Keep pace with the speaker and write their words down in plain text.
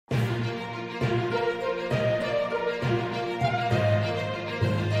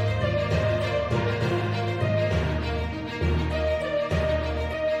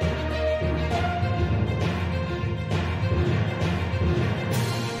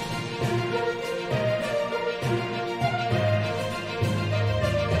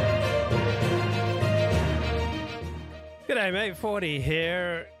I'm 840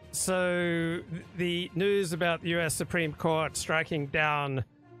 here. So the news about the U.S. Supreme Court striking down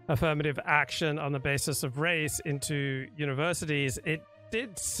affirmative action on the basis of race into universities, it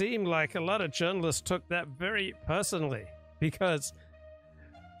did seem like a lot of journalists took that very personally, because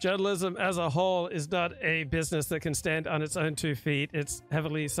journalism as a whole is not a business that can stand on its own 2 feet. It's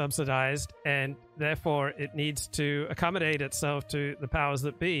heavily subsidized, and therefore it needs to accommodate itself to the powers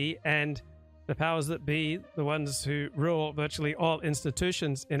that be. And the powers that be, the ones who rule virtually all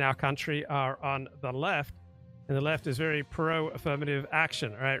institutions in our country, are on the left. And the left is very pro-affirmative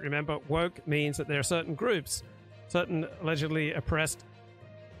action, right? Remember, woke means that there are certain groups, certain allegedly oppressed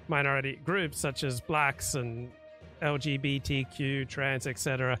minority groups, such as blacks and LGBTQ, trans,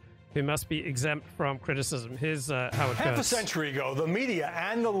 etc., who must be exempt from criticism. Here's how it goes. Half a century ago, the media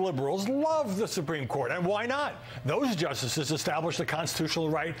and the liberals loved the Supreme Court. And why not? Those justices established the constitutional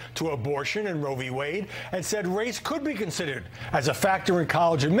right to abortion in Roe v. Wade and said race could be considered as a factor in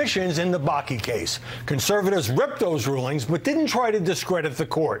college admissions in the Bakke case. Conservatives ripped those rulings but didn't try to discredit the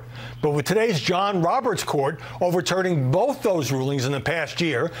court. But with today's John Roberts court overturning both those rulings in the past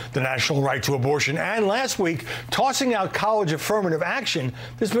year, the national right to abortion, and last week tossing out college affirmative action,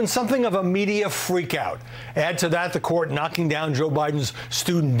 there's been something of a media freakout. Add to that the court knocking down Joe Biden's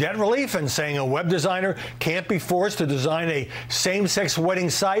student debt relief and saying a web designer can't be forced to design a same-sex wedding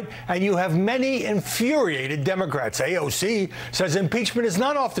site, and you have many infuriated Democrats. AOC says impeachment is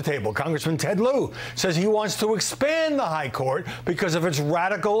not off the table. Congressman Ted Lieu says he wants to expand the high court because of its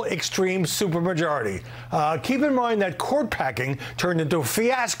radical, extreme supermajority. Keep in mind that court packing turned into a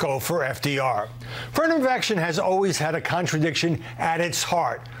fiasco for FDR. Affirmative action has always had a contradiction at its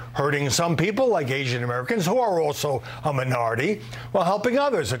heart, hurting some people like Asian Americans, who are also a minority, while helping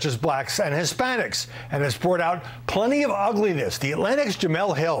others such as blacks and Hispanics, and has brought out plenty of ugliness. The Atlantic's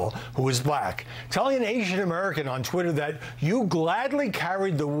Jamel Hill, who is black, telling an Asian American on Twitter that you gladly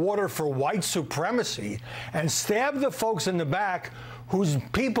carried the water for white supremacy and stabbed the folks in the back whose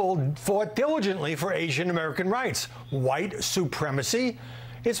people fought diligently for Asian American rights. White supremacy?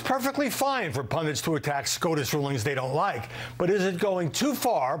 It's perfectly fine for pundits to attack SCOTUS rulings they don't like, but is it going too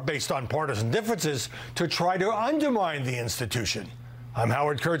far, based on partisan differences, to try to undermine the institution? I'm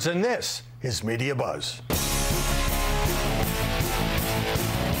Howard Kurtz, and this is Media Buzz.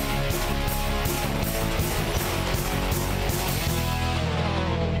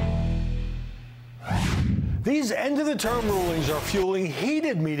 These end-of-the-term rulings are fueling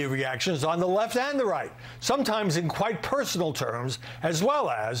heated media reactions on the left and the right, sometimes in quite personal terms, as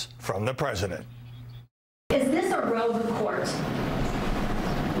well as from the president. Is this a rogue court?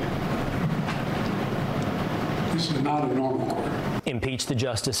 This is not a normal court. Impeach the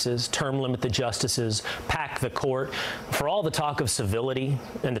justices, term limit the justices, pack the court. For all the talk of civility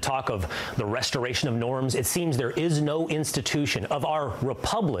and the talk of the restoration of norms, it seems there is no institution of our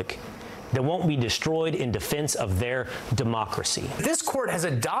republic that won't be destroyed in defense of their democracy. This court has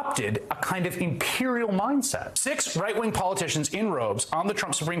adopted a kind of imperial mindset. 6 right-wing politicians in robes on the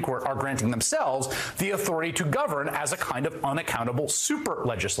Trump Supreme Court are granting themselves the authority to govern as a kind of unaccountable super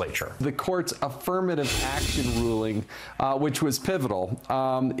legislature. The court's affirmative action ruling, which was pivotal,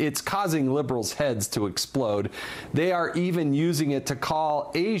 it's causing liberals' heads to explode. They are even using it to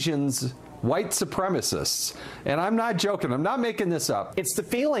call Asians white supremacists. And I'm not joking. I'm not making this up. It's the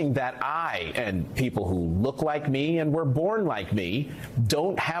feeling that I and people who look like me and were born like me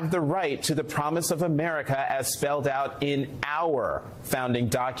don't have the right to the promise of America as spelled out in our founding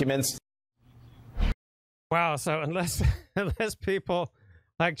documents. Wow. So unless people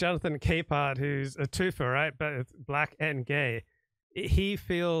like Jonathan Capehart, who's a twofer, right, but black and gay, he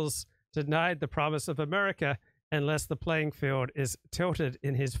feels denied the promise of America unless the playing field is tilted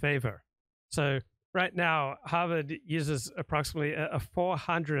in his favor. So right now, Harvard uses approximately a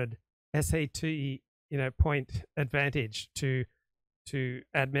 400 SAT point advantage to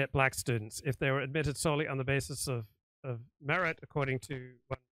admit black students. If they were admitted solely on the basis of merit, according to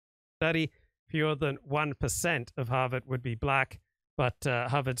one study, fewer than 1% of Harvard would be black. But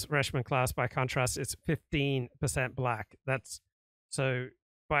Harvard's freshman class, by contrast, is 15% black. That's so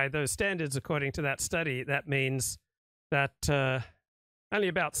by those standards, according to that study, that means that only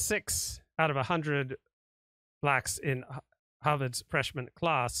about 6 out of 100 blacks in Harvard's freshman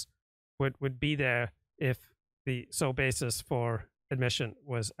class would be there if the sole basis for admission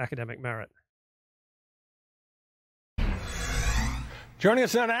was academic merit. Joining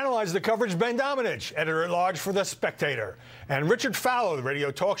us now to analyze the coverage, Ben Domenech, editor-at-large for The Spectator, and Richard Fowler, the radio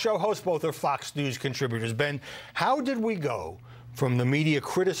talk show host, both are Fox News contributors. Ben, how did we go from the media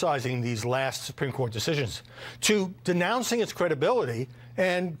criticizing these last Supreme Court decisions to denouncing its credibility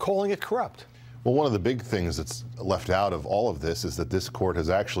and calling it corrupt? Well, one of the big things that's left out of all of this is that this court has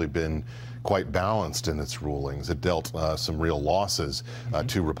actually been quite balanced in its rulings. It dealt some real losses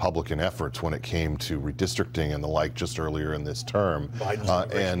to Republican efforts when it came to redistricting and the like just earlier in this term.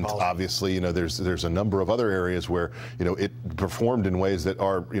 And obviously, there's a number of other areas where, it performed in ways that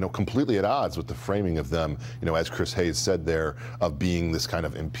are, completely at odds with the framing of them, as Chris Hayes said there, of being this kind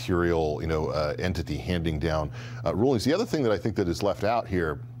of imperial, entity handing down rulings. The other thing that I think that is left out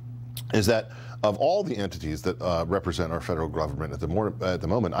here is that of all the entities that represent our federal government at the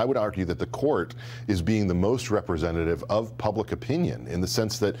moment, I would argue that the court is being the most representative of public opinion, in the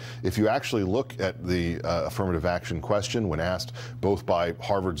sense that if you actually look at the affirmative action question, when asked both by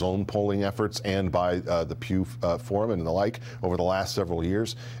Harvard's own polling efforts and by the Pew Forum and the like over the last several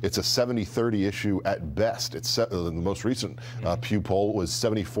years, it's a 70-30 issue at best. It's the most recent Pew poll was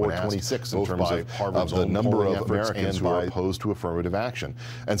 74-26 in terms of Harvard's the number of Americans who are opposed to affirmative action.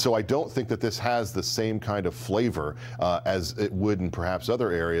 And so I don't think that this has the same kind of flavor as it would in perhaps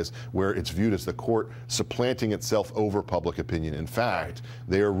other areas where it's viewed as the court supplanting itself over public opinion. In fact,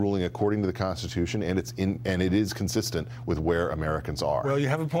 they are ruling according to the Constitution, and it is consistent with where Americans are. Well, you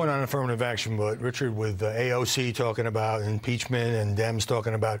have a point on affirmative action, but Richard, with the AOC talking about impeachment and Dems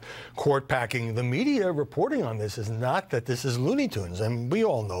talking about court packing, the media reporting on this is not that this is Looney Tunes, and we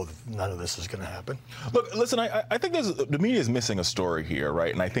all know that none of this is going to happen. Look, listen, I think the media is missing a story here,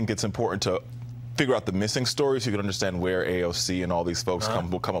 right? And I think it's important to figure out the missing stories so you can understand where AOC and all these folks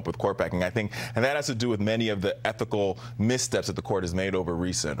will come up with court packing. I think, and that has to do with many of the ethical missteps that the court has made over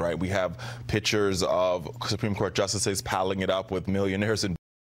recent, right? We have pictures of Supreme Court justices palling it up with millionaires and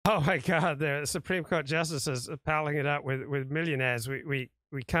oh my God, the Supreme Court justices are palling it up with millionaires. We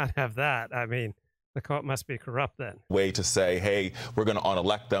can't have that. I mean, the court must be corrupt then. Way to say, hey, we're going to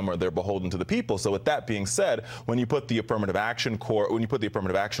unelect them or they're beholden to the people. So with that being said, when you put the affirmative action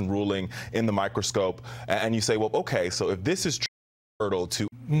ruling in the microscope and you say, well, okay, so if this is true to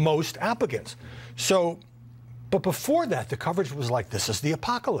most applicants. So, but before that, the coverage was like, this is the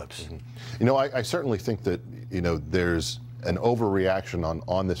apocalypse. I certainly think that, there's an overreaction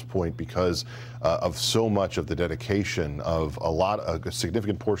on this point because of so much of the dedication of a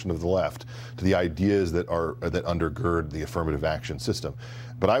significant portion of the left to the ideas that undergird the affirmative action system.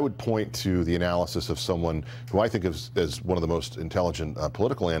 But I would point to the analysis of someone who I think of as one of the most intelligent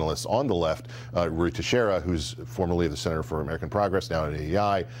political analysts on the left, Rui Teixeira, who's formerly of the Center for American Progress, now at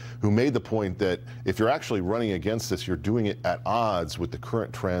AEI, who made the point that if you're actually running against this, you're doing it at odds with the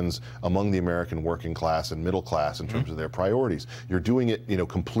current trends among the American working class and middle class in terms of their priorities. You're doing it,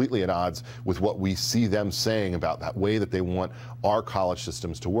 completely at odds with what we see them saying about that way that they want our college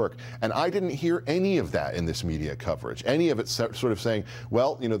systems to work. And I didn't hear any of that in this media coverage. Any of it sort of saying,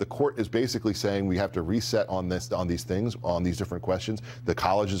 well, the court is basically saying we have to reset on these things, on these different questions. The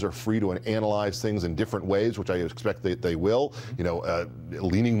colleges are free to analyze things in different ways, which I expect that they will,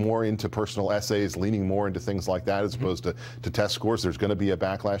 leaning more into personal essays, leaning more into things like that as opposed to test scores. There's going to be a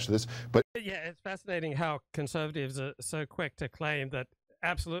backlash to this. But yeah, it's fascinating how conservatives are so quick to claim that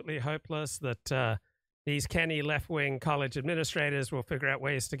absolutely hopeless, that these canny left-wing college administrators will figure out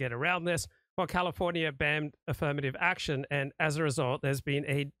ways to get around this. Well, California banned affirmative action, and as a result, there's been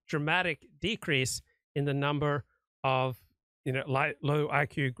a dramatic decrease in the number of low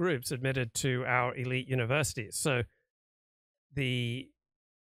IQ groups admitted to our elite universities. So the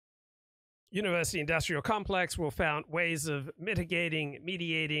university industrial complex will found ways of mitigating,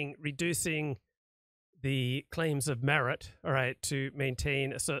 mediating, reducing the claims of merit, all right, to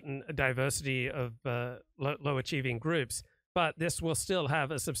maintain a certain diversity of low achieving groups. But this will still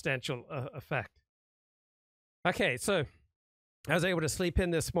have a substantial effect. Okay, so I was able to sleep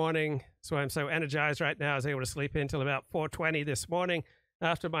in this morning, so I'm so energized right now. I was able to sleep in till about 4:20 this morning.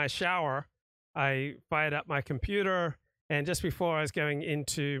 After my shower, I fired up my computer, and just before I was going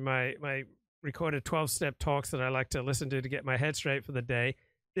into my recorded 12-step talks that I like to listen to get my head straight for the day,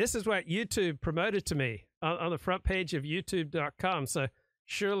 this is what YouTube promoted to me on the front page of youtube.com. So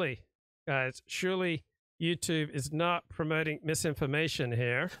surely, guys, surely YouTube is not promoting misinformation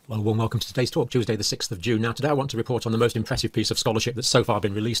here. Well, a warm welcome to today's talk, Tuesday the 6th of June. Now, today I want to report on the most impressive piece of scholarship that's so far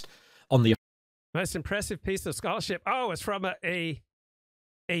been released on the... Most impressive piece of scholarship? Oh, it's from a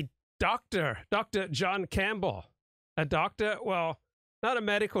doctor, Dr. John Campbell. A doctor? Well, not a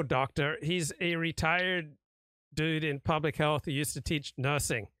medical doctor. He's a retired dude in public health who used to teach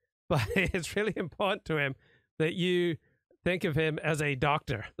nursing. But it's really important to him that you think of him as a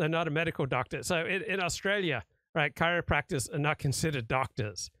doctor. They're not a medical doctor. So in Australia, right, chiropractors are not considered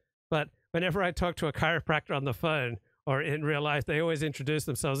doctors. But whenever I talk to a chiropractor on the phone or in real life, they always introduce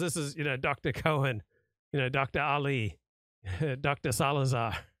themselves. This is, Dr. Cohen, Dr. Ali, Dr.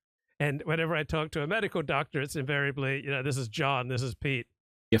 Salazar. And whenever I talk to a medical doctor, it's invariably, this is John, this is Pete.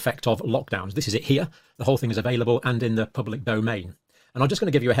 The effect of lockdowns. This is it here. The whole thing is available and in the public domain. And I'm just going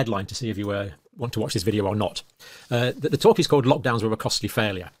to give you a headline to see if you want to watch this video or not. The talk is called Lockdowns Were a Costly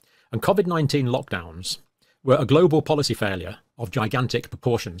Failure. And COVID-19 lockdowns were a global policy failure of gigantic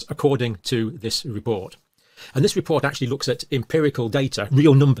proportions, according to this report. And this report actually looks at empirical data,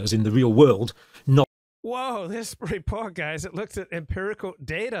 real numbers in the real world, not... Whoa, this report, guys, it looks at empirical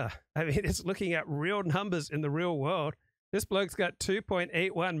data. I mean, it's looking at real numbers in the real world. This bloke's got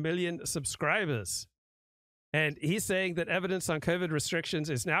 2.81 million subscribers. And he's saying that evidence on COVID restrictions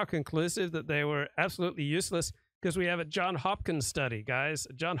is now conclusive, that they were absolutely useless, because we have a John Hopkins study, guys.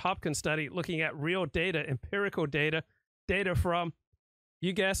 A John Hopkins study looking at real data, empirical data, data from,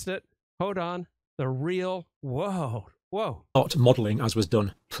 you guessed it, hold on, the real world. Whoa. Not modelling as was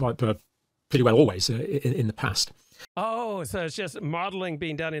done pretty well always in the past. Oh, so it's just modeling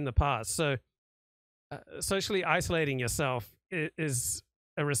being done in the past. So socially isolating yourself is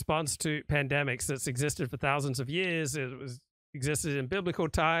a response to pandemics that's existed for thousands of years. It was existed in biblical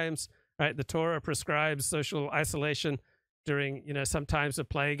times, right? The Torah prescribes social isolation during, some times of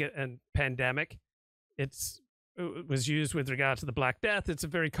plague and pandemic. It was used with regard to the Black Death. It's a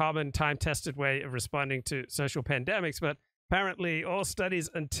very common time-tested way of responding to social pandemics, but apparently all studies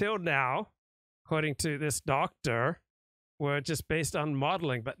until now, according to this doctor, were just based on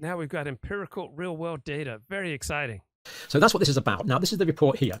modeling, but now we've got empirical real-world data. Very exciting. So that's what this is about. Now, this is the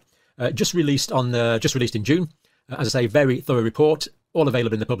report here, just released in June. As I say, very thorough report, all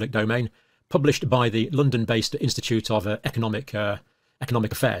available in the public domain, published by the London-based Institute of Economic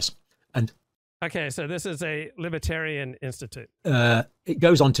Affairs. And okay, so this is a libertarian institute. It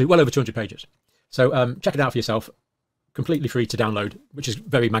goes on to well over 200 pages. So check it out for yourself. Completely free to download, which is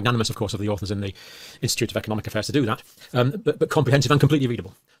very magnanimous, of course, of the authors in the Institute of Economic Affairs to do that, but comprehensive and completely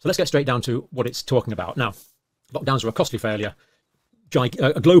readable. So let's get straight down to what it's talking about. Now, lockdowns are a costly failure,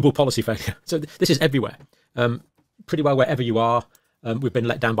 a global policy failure. So this is everywhere. Pretty well wherever you are, we've been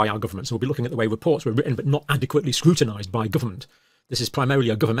let down by our government. So we'll be looking at the way reports were written but not adequately scrutinised by government. This is primarily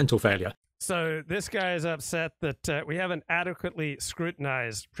a governmental failure. So this guy is upset that we haven't adequately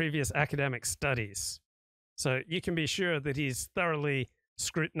scrutinized previous academic studies. So you can be sure that he's thoroughly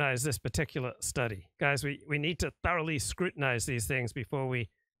scrutinized this particular study. Guys, we need to thoroughly scrutinize these things before we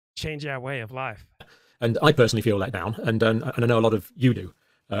change our way of life. And I personally feel let down, and I know a lot of you do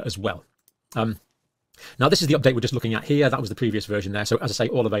as well. Now, this is the update we're just looking at here. That was the previous version there. So as I say,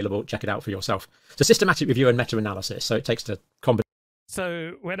 all available. Check it out for yourself. It's a systematic review and meta-analysis. So it takes to combat.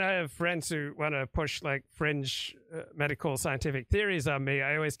 So when I have friends who want to push like fringe medical scientific theories on me,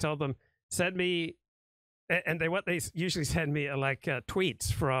 I always tell them, send me, and what they usually send me are like tweets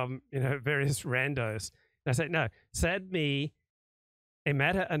from, various randos. And I say, no, send me a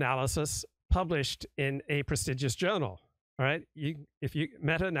meta-analysis published in a prestigious journal. All right. If you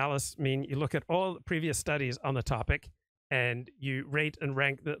meta-analysis mean you look at all the previous studies on the topic and you rate and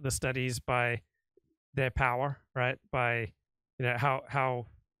rank the studies by their power, right? By, how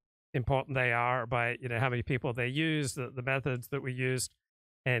important they are, by, how many people they use, the methods that we used.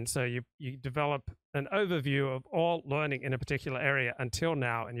 And so you develop an overview of all learning in a particular area until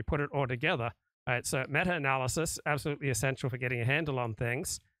now, and you put it all together. All right. So meta-analysis, absolutely essential for getting a handle on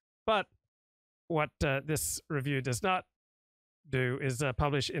things. But what this review does not do is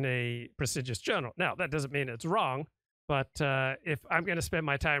publish in a prestigious journal. Now, that doesn't mean it's wrong, but if I'm going to spend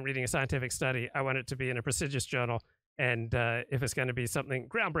my time reading a scientific study, I want it to be in a prestigious journal. And if it's going to be something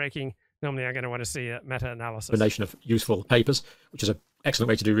groundbreaking, normally I'm going to want to see a meta-analysis. Combination of useful papers, which is an excellent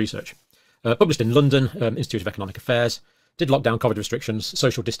way to do research. Published in London, Institute of Economic Affairs, did lockdown COVID restrictions,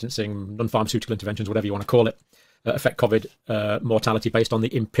 social distancing, non-pharmaceutical interventions, whatever you want to call it, affect COVID mortality based on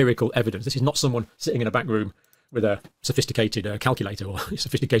the empirical evidence. This is not someone sitting in a back room with a sophisticated calculator or a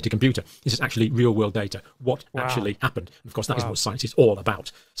sophisticated computer. This is actually real-world data, what actually happened. And of course, that is what science is all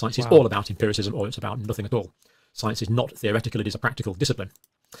about. Science is all about empiricism, or it's about nothing at all. Science is not theoretical, it is a practical discipline.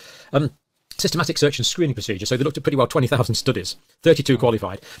 Systematic search and screening procedure. So they looked at pretty well 20,000 studies, 32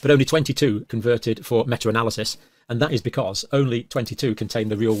 qualified, but only 22 converted for meta-analysis. And that is because only 22 contain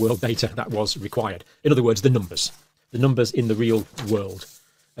the real-world data that was required. In other words, the numbers in the real world.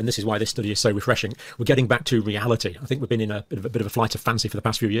 And this is why this study is so refreshing. We're getting back to reality. I think we've been in a bit of a flight of fancy for the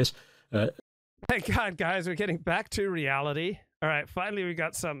past few years. Thank God, guys, we're getting back to reality. All right, finally we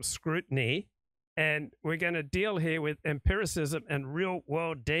got some scrutiny, and we're going to deal here with empiricism and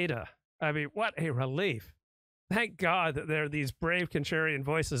real-world data. I mean, what a relief. Thank God that there are these brave contrarian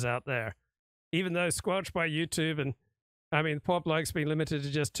voices out there, even though squelched by YouTube. And I mean, the poor bloke's been limited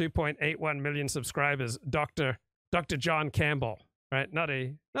to just 2.81 million subscribers. Dr. John Campbell. right? Not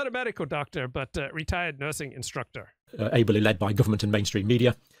a medical doctor, but a retired nursing instructor. Ably led by government and mainstream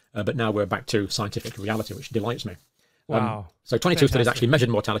media. But now we're back to scientific reality, which delights me. Wow. So 22 studies actually measured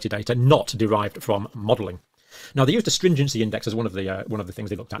mortality data not derived from modelling. Now, they used a stringency index as one of the things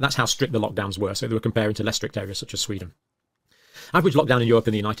they looked at. That's how strict the lockdowns were. So they were comparing to less strict areas such as Sweden. Average lockdown in Europe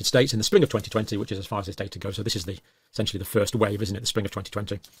and the United States in the spring of 2020, which is as far as this data goes. So this is essentially the first wave, isn't it? The spring of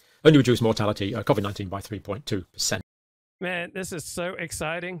 2020. Only reduced mortality, COVID-19, by 3.2%. Man, this is so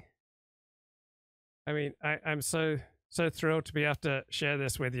exciting. I mean, I'm so thrilled to be able to share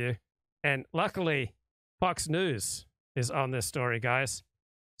this with you. And luckily, Fox News is on this story, guys.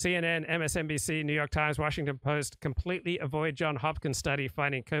 CNN, MSNBC, New York Times, Washington Post completely avoid John Hopkins study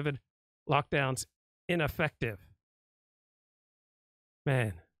finding COVID lockdowns ineffective.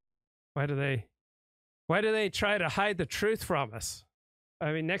 Man, why do they try to hide the truth from us?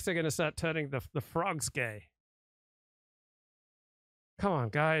 I mean, next they're going to start turning the frogs gay. Come on,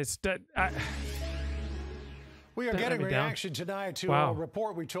 guys. We are getting reaction tonight to Wow. a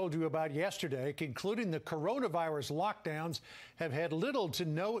report we told you about yesterday, concluding the coronavirus lockdowns have had little to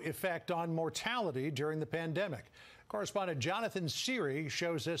no effect on mortality during the pandemic. Correspondent Jonathan Seary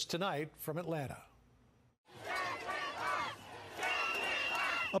shows us tonight from Atlanta.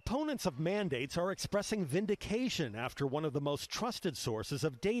 Opponents of mandates are expressing vindication after one of the most trusted sources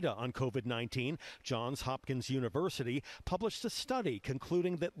of data on COVID-19, Johns Hopkins University, published a study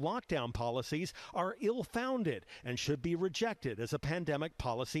concluding that lockdown policies are ill-founded and should be rejected as a pandemic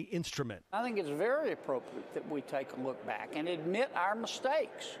policy instrument. I think it's very appropriate that we take a look back and admit our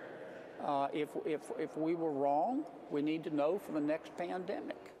mistakes. If we were wrong, we need to know for the next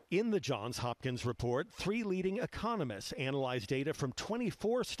pandemic. In the Johns Hopkins report, 3 leading economists analyzed data from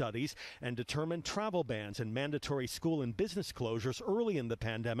 24 studies and determined travel bans and mandatory school and business closures early in the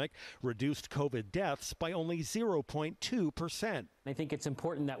pandemic reduced COVID deaths by only 0.2%. I think it's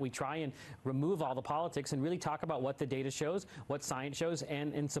important that we try and remove all the politics and really talk about what the data shows, what science shows,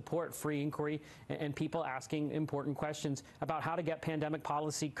 and support free inquiry and people asking important questions about how to get pandemic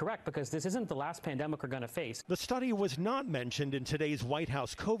policy correct, because this isn't the last pandemic we're going to face. The study was not mentioned in today's White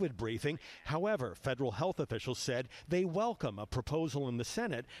House COVID briefing. However, federal health officials said they welcome a proposal in the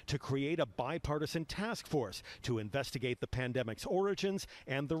Senate to create a bipartisan task force to investigate the pandemic's origins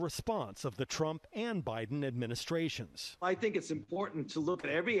and the response of the Trump and Biden administrations. I think it's important to look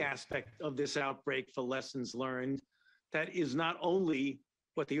at every aspect of this outbreak for lessons learned. That is not only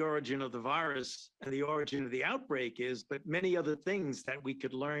what the origin of the virus and the origin of the outbreak is, but many other things that we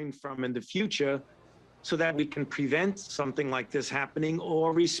could learn from in the future so that we can prevent something like this happening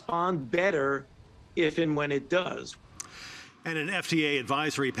or respond better if and when it does. And an FDA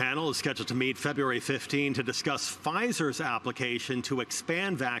advisory panel is scheduled to meet February 15 to discuss Pfizer's application to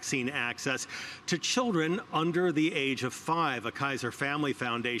expand vaccine access to children under the age of 5. A Kaiser Family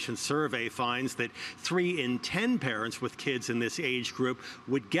Foundation survey finds that 3 in 10 parents with kids in this age group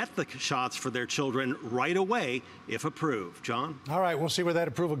would get the shots for their children right away if approved. John? All right, we'll see where that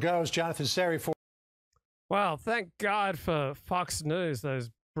approval goes. Jonathan Seary for. Wow, thank God for Fox News, those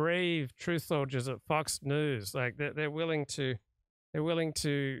brave truth soldiers at Fox News. Like they're willing to bring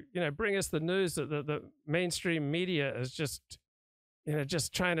us the news that the mainstream media is just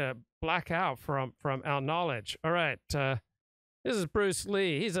trying to black out from our knowledge. All right, this is Bruce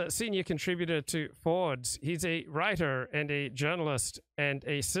Lee. He's a senior contributor to Forbes. He's a writer and a journalist and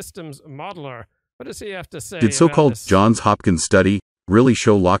a systems modeler. What does he have to say? Did so-called Johns Hopkins study really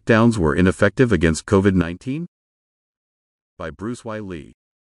show lockdowns were ineffective against COVID-19? By Bruce Y. Lee.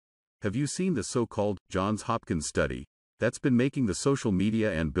 Have you seen the so-called Johns Hopkins study that's been making the social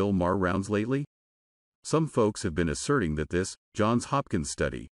media and Bill Maher rounds lately? Some folks have been asserting that this Johns Hopkins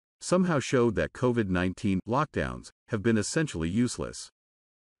study somehow showed that COVID-19 lockdowns have been essentially useless.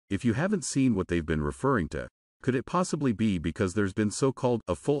 If you haven't seen what they've been referring to, could it possibly be because there's been so-called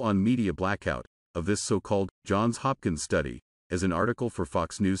a full-on media blackout of this so-called Johns Hopkins study, as an article for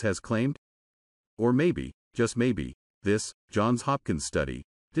Fox News has claimed? Or maybe, just maybe, this Johns Hopkins study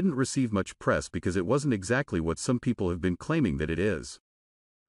didn't receive much press because it wasn't exactly what some people have been claiming that it is.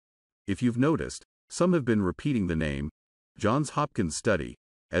 If you've noticed, some have been repeating the name Johns Hopkins study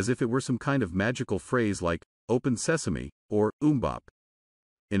as if it were some kind of magical phrase like open sesame or oombop.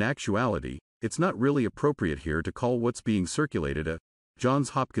 In actuality, it's not really appropriate here to call what's being circulated a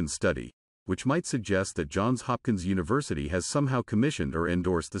Johns Hopkins study, which might suggest that Johns Hopkins University has somehow commissioned or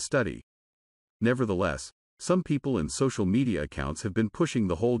endorsed the study. Nevertheless, some people in social media accounts have been pushing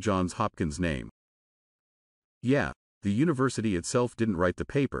the whole Johns Hopkins name. Yeah, the university itself didn't write the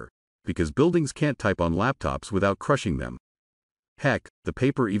paper, because buildings can't type on laptops without crushing them. Heck, the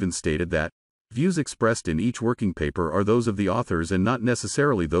paper even stated that views expressed in each working paper are those of the authors and not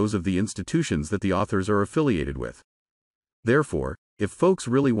necessarily those of the institutions that the authors are affiliated with. Therefore, if folks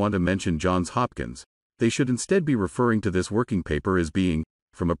really want to mention Johns Hopkins, they should instead be referring to this working paper as being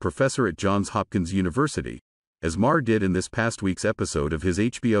from a professor at Johns Hopkins University, as Maher did in this past week's episode of his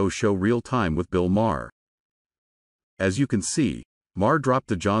HBO show Real Time with Bill Maher. As you can see, Maher dropped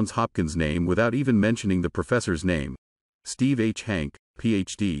the Johns Hopkins name without even mentioning the professor's name, Steve H. Hanke,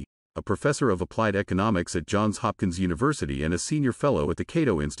 Ph.D., a professor of applied economics at Johns Hopkins University and a senior fellow at the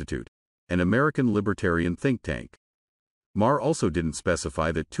Cato Institute, an American libertarian think tank. Maher also didn't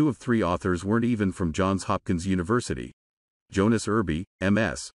specify that 2 of 3 authors weren't even from Johns Hopkins University. Jonas Irby,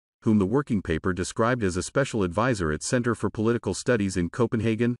 M.S., whom the working paper described as a special advisor at Center for Political Studies in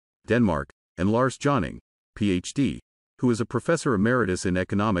Copenhagen, Denmark, and Lars Jonning, Ph.D., who is a professor emeritus in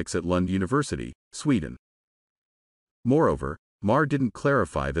economics at Lund University, Sweden. Moreover, Maher didn't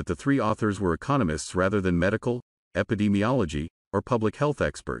clarify that the 3 authors were economists rather than medical, epidemiology, or public health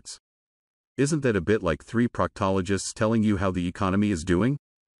experts. Isn't that a bit like 3 proctologists telling you how the economy is doing?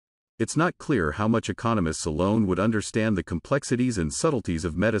 It's not clear how much economists alone would understand the complexities and subtleties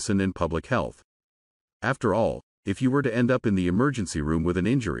of medicine and public health. After all, if you were to end up in the emergency room with an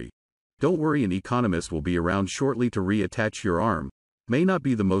injury, don't worry, an economist will be around shortly to reattach your arm. May not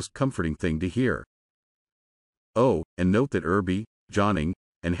be the most comforting thing to hear. Oh, and note that Irby, Jonning,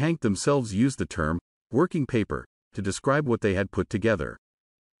 and Hanke themselves used the term working paper to describe what they had put together.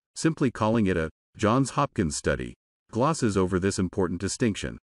 Simply calling it a Johns Hopkins study glosses over this important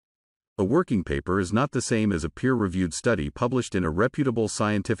distinction. A working paper is not the same as a peer-reviewed study published in a reputable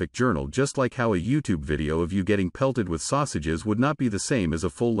scientific journal, just like how a YouTube video of you getting pelted with sausages would not be the same as a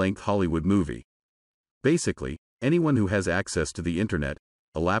full-length Hollywood movie. Basically, anyone who has access to the internet,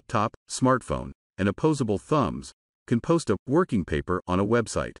 a laptop, smartphone, and opposable thumbs, can post a working paper on a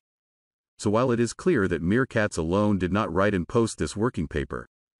website. So while it is clear that meerkats alone did not write and post this working paper,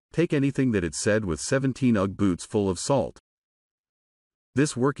 take anything that it said with 17 Ugg boots full of salt.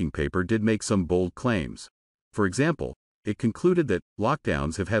 This working paper did make some bold claims. For example, it concluded that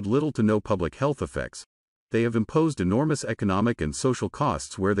lockdowns have had little to no public health effects. They have imposed enormous economic and social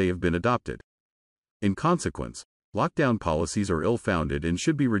costs where they have been adopted. In consequence, lockdown policies are ill-founded and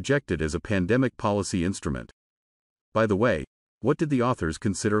should be rejected as a pandemic policy instrument. By the way, what did the authors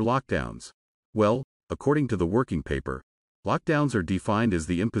consider lockdowns? Well, according to the working paper, lockdowns are defined as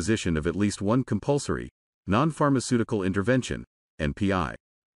the imposition of at least one compulsory, non-pharmaceutical intervention, NPI.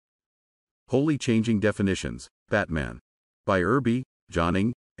 Wholly changing definitions, Batman. By Irby,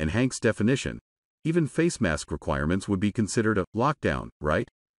 Jonning, and Hanke's definition, even face mask requirements would be considered a lockdown, right?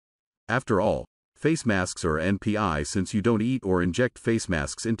 After all, face masks are NPI since you don't eat or inject face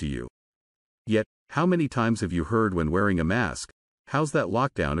masks into you. Yet, how many times have you heard when wearing a mask, "How's that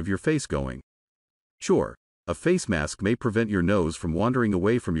lockdown of your face going?" Sure, a face mask may prevent your nose from wandering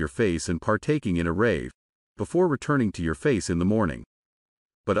away from your face and partaking in a rave, before returning to your face in the morning.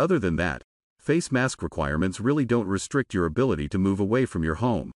 But other than that, face mask requirements really don't restrict your ability to move away from your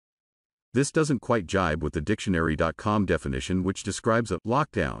home. This doesn't quite jibe with the dictionary.com definition, which describes a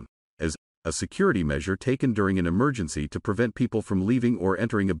lockdown as a security measure taken during an emergency to prevent people from leaving or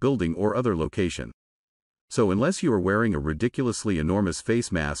entering a building or other location. So unless you are wearing a ridiculously enormous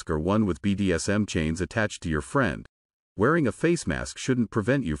face mask or one with BDSM chains attached to your friend, wearing a face mask shouldn't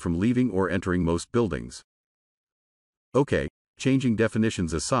prevent you from leaving or entering most buildings. Okay, changing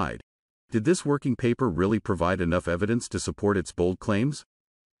definitions aside, did this working paper really provide enough evidence to support its bold claims?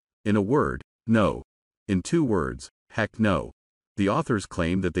 In a word, no. In 2 words, heck no. The authors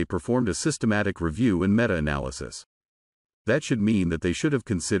claim that they performed a systematic review and meta-analysis. That should mean that they should have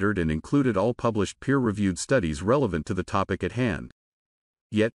considered and included all published peer-reviewed studies relevant to the topic at hand.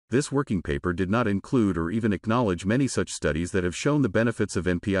 Yet, this working paper did not include or even acknowledge many such studies that have shown the benefits of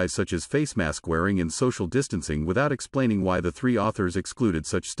NPI, such as face mask wearing and social distancing, without explaining why the 3 authors excluded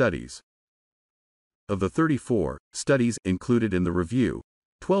such studies. Of the 34 studies included in the review,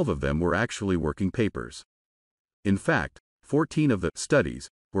 12 of them were actually working papers. In fact, 14 of the studies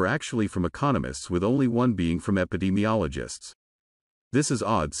were actually from economists, with only 1 being from epidemiologists. This is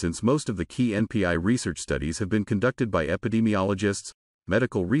odd since most of the key NPI research studies have been conducted by epidemiologists,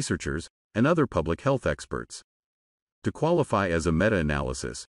 medical researchers, and other public health experts. To qualify as a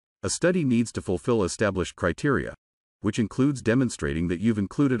meta-analysis, a study needs to fulfill established criteria, which includes demonstrating that you've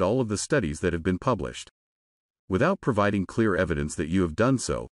included all of the studies that have been published. Without providing clear evidence that you have done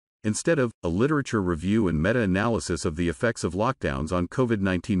so, instead of a literature review and meta-analysis of the effects of lockdowns on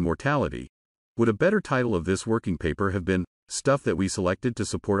COVID-19 mortality, would a better title of this working paper have been "Stuff that we selected to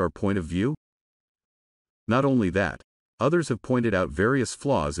support our point of view"? Not only that, others have pointed out various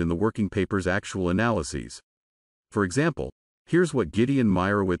flaws in the working paper's actual analyses. For example, here's what Gideon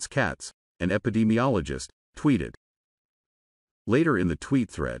Meyerowitz-Katz, an epidemiologist, tweeted. Later in the tweet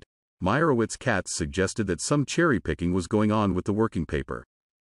thread, Meyerowitz-Katz suggested that some cherry-picking was going on with the working paper.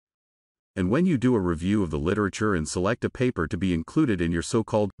 And when you do a review of the literature and select a paper to be included in your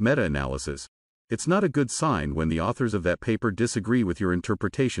so-called meta-analysis, it's not a good sign when the authors of that paper disagree with your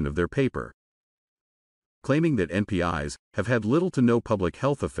interpretation of their paper. Claiming that NPIs have had little to no public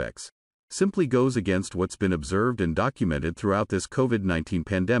health effects simply goes against what's been observed and documented throughout this COVID-19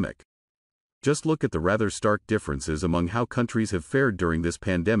 pandemic. Just look at the rather stark differences among how countries have fared during this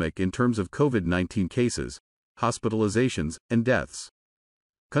pandemic in terms of COVID-19 cases, hospitalizations, and deaths.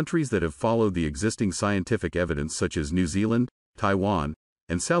 Countries that have followed the existing scientific evidence such as New Zealand, Taiwan,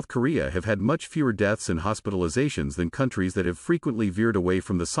 and South Korea have had much fewer deaths and hospitalizations than countries that have frequently veered away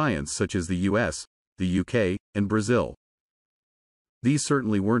from the science such as the US, the UK, and Brazil. These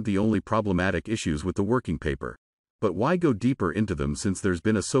certainly weren't the only problematic issues with the working paper. But why go deeper into them since there's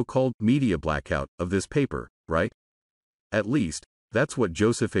been a so-called media blackout of this paper, right? At least, that's what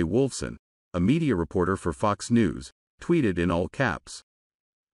Joseph A. Wolfson, a media reporter for Fox News, tweeted in all caps.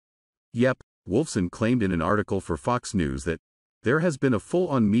 Yep, Wolfson claimed in an article for Fox News that there has been a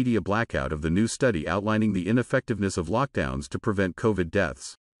full-on media blackout of the new study outlining the ineffectiveness of lockdowns to prevent COVID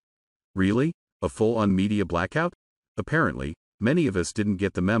deaths. Really? A full-on media blackout? Apparently, many of us didn't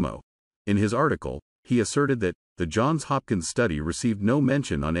get the memo. In his article, he asserted that the Johns Hopkins study received no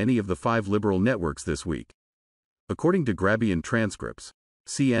mention on any of the 5 liberal networks this week. According to Grabian transcripts,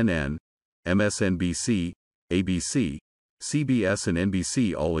 CNN, MSNBC, ABC, CBS and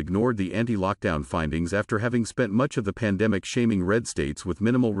NBC all ignored the anti-lockdown findings after having spent much of the pandemic shaming red states with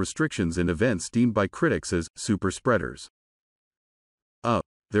minimal restrictions and events deemed by critics as super spreaders.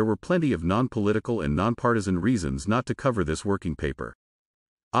 There were plenty of non-political and non-partisan reasons not to cover this working paper.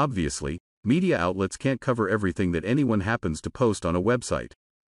 Obviously, media outlets can't cover everything that anyone happens to post on a website.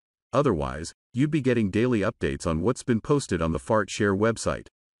 Otherwise, you'd be getting daily updates on what's been posted on the Fart Share website.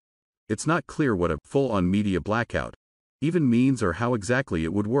 It's not clear what a full-on media blackout even means or how exactly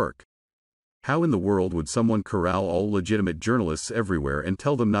it would work. How in the world would someone corral all legitimate journalists everywhere and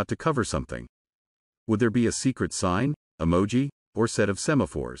tell them not to cover something? Would there be a secret sign, emoji, or set of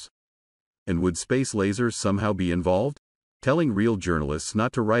semaphores? And would space lasers somehow be involved? Telling real journalists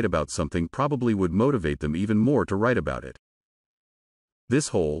not to write about something probably would motivate them even more to write about it. This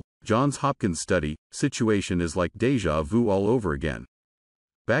whole Johns Hopkins study situation is like deja vu all over again.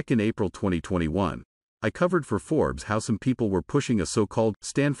 Back in April 2021, I covered for Forbes how some people were pushing a so-called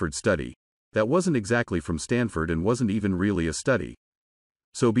Stanford study that wasn't exactly from Stanford and wasn't even really a study.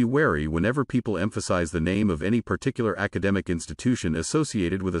 So be wary whenever people emphasize the name of any particular academic institution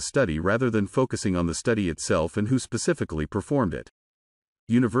associated with a study rather than focusing on the study itself and who specifically performed it.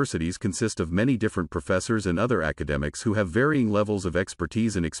 Universities consist of many different professors and other academics who have varying levels of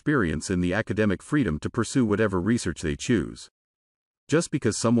expertise and experience in the academic freedom to pursue whatever research they choose. Just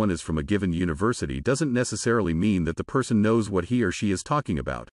because someone is from a given university doesn't necessarily mean that the person knows what he or she is talking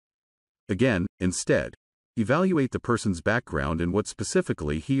about. Again, instead, evaluate the person's background and what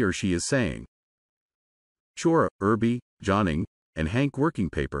specifically he or she is saying. Sure, Irby, Johning, and Hank working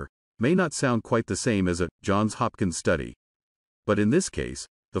paper may not sound quite the same as a Johns Hopkins study. But in this case,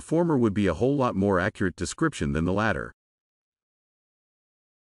 the former would be a whole lot more accurate description than the latter.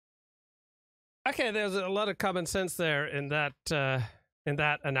 Okay, there's a lot of common sense there in that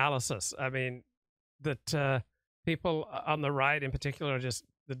analysis. I mean, that people on the right in particular are just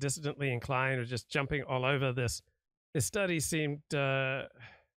the dissidently inclined or just jumping all over this study seemed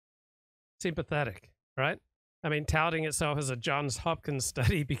pathetic, right? I mean, touting itself as a Johns Hopkins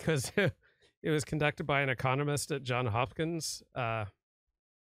study because it was conducted by an economist at Johns Hopkins,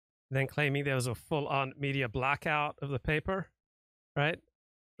 then claiming there was a full-on media blackout of the paper, right?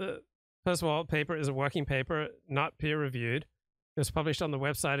 First of all, paper is a working paper, not peer-reviewed. It was published on the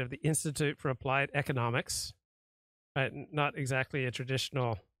website of the Institute for Applied Economics, right? Not exactly a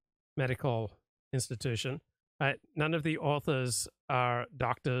traditional medical institution, right? None of the authors are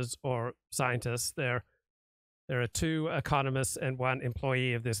doctors or scientists. There are 2 economists and 1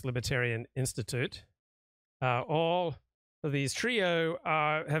 employee of this Libertarian Institute. All of these trio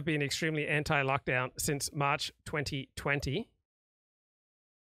have been extremely anti-lockdown since March 2020.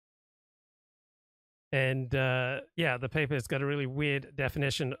 And the paper's got a really weird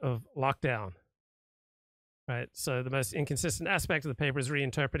definition of lockdown. Right. So the most inconsistent aspect of the paper is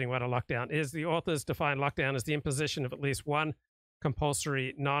reinterpreting what a lockdown is. The authors define lockdown as the imposition of at least one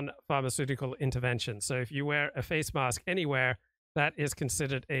compulsory non-pharmaceutical intervention. So if you wear a face mask anywhere, that is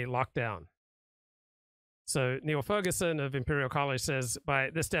considered a lockdown. So Neil Ferguson of Imperial College says, by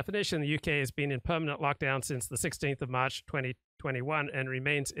this definition, the UK has been in permanent lockdown since the 16th of March 2021 and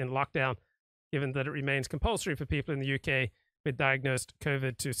remains in lockdown, given that it remains compulsory for people in the UK with diagnosed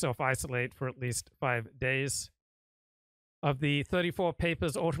COVID to self-isolate for at least 5 days. Of the 34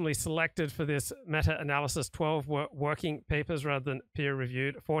 papers ultimately selected for this meta-analysis, 12 were working papers rather than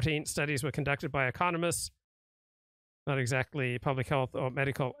peer-reviewed. 14 studies were conducted by economists, not exactly public health or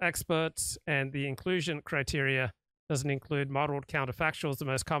medical experts, and the inclusion criteria doesn't include modeled counterfactuals, the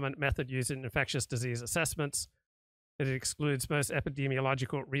most common method used in infectious disease assessments. It excludes most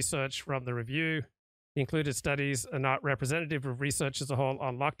epidemiological research from the review. The included studies are not representative of research as a whole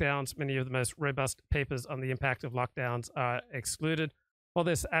on lockdowns. Many of the most robust papers on the impact of lockdowns are excluded. All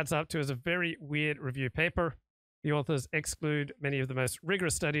this adds up to is a very weird review paper. The authors exclude many of the most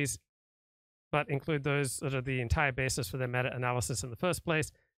rigorous studies, but include those that are the entire basis for their meta-analysis in the first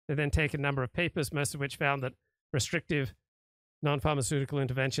place. They then take a number of papers, most of which found that restrictive non-pharmaceutical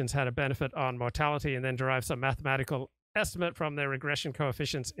interventions had a benefit on mortality, and then derive some mathematical estimate from their regression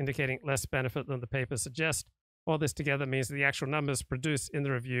coefficients indicating less benefit than the papers suggest. All this together means that the actual numbers produced in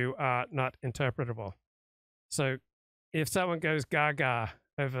the review are not interpretable. So if someone goes gaga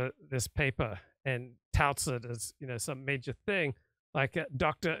over this paper and touts it as, you know, some major thing, like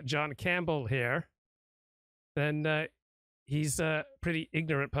Dr. John Campbell here, then he's a pretty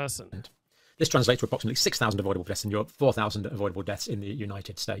ignorant person. This translates to approximately 6,000 avoidable deaths in Europe, 4,000 avoidable deaths in the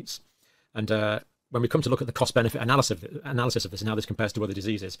United States. And when we come to look at the cost-benefit analysis of this and how this compares to other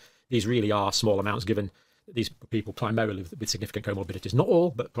diseases, these really are small amounts given these people primarily with significant comorbidities. Not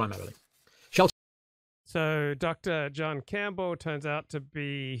all, but primarily. So Dr. John Campbell turns out to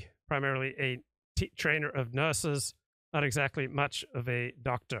be primarily a trainer of nurses, not exactly much of a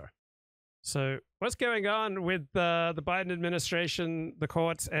doctor. So what's going on with the Biden administration, the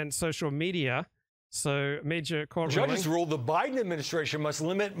courts, and social media? So major court Judges ruled the Biden administration must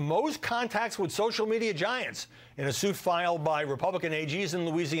limit most contacts with social media giants in a suit filed by Republican AGs in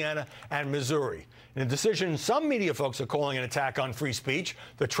Louisiana and Missouri. In a decision some media folks are calling an attack on free speech,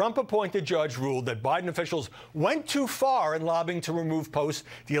 the Trump-appointed judge ruled that Biden officials went too far in lobbying to remove posts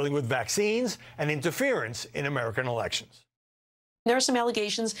dealing with vaccines and interference in American elections. There are some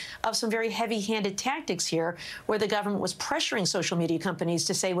allegations of some very heavy-handed tactics here where the government was pressuring social media companies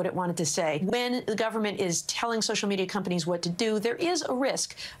to say what it wanted to say. When the government is telling social media companies what to do, there is a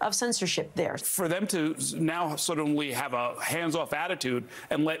risk of censorship there. For them to now suddenly have a hands-off attitude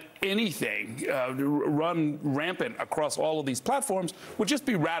and let anything run rampant across all of these platforms would just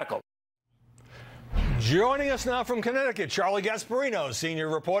be radical. Joining us now from Connecticut, Charlie Gasparino, senior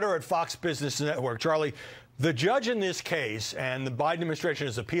reporter at Fox Business Network. Charlie, the judge in this case, and the Biden administration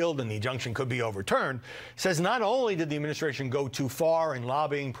has appealed and the injunction could be overturned, says not only did the administration go too far in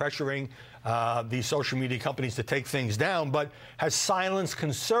lobbying, pressuring these social media companies to take things down, but has silenced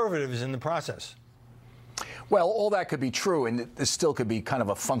conservatives in the process. Well, all that could be true, and this still could be kind of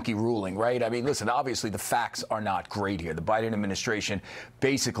a funky ruling, right? I mean, listen, obviously the facts are not great here. The Biden administration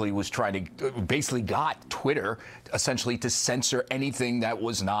basically was trying to, got Twitter essentially to censor anything that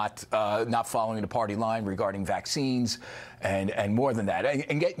was not following the party line regarding vaccines, and more than that,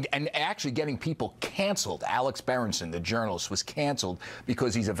 and actually getting people canceled. Alex Berenson, the journalist, was canceled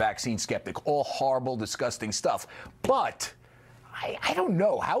because he's a vaccine skeptic. All horrible, disgusting stuff, but I don't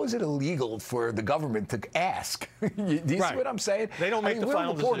know. How is it illegal for the government to ask? Do you see what I'm saying? They don't make the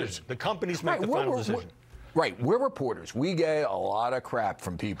final decision. The companies make the final decision. Right, we're reporters. We get a lot of crap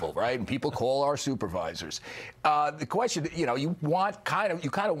from people, right? And people call our supervisors. The question, you know, you kind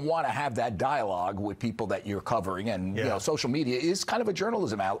of want to have that dialogue with people that you're covering, and you know, social media is kind of a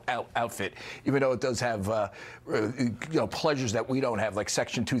journalism outfit, even though it does have you know, pleasures that we don't have, like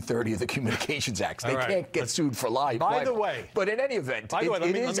Section 230 of the Communications Act. They can't get sued for libel. By the way, but in any event, let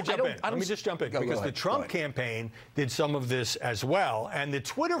me just jump in because the Trump campaign did some of this as well, and the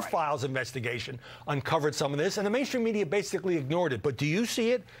Twitter Files investigation uncovered some of this, and the mainstream media basically ignored it. But do you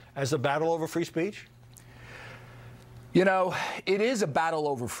see it as a battle over free speech? You know, it is a battle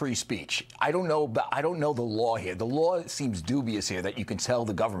over free speech. I don't know the law here. The law seems dubious here that you can tell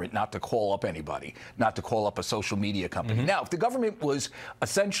the government not to call up anybody, not to call up a social media company. Now, if the government was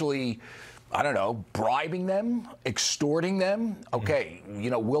essentially, I don't know, bribing them, extorting them, okay,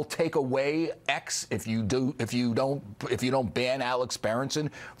 you know, we'll take away X if you don't ban Alex Berenson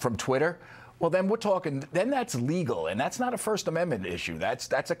from Twitter. Well, then we're talking, then that's legal, and that's not a First Amendment issue.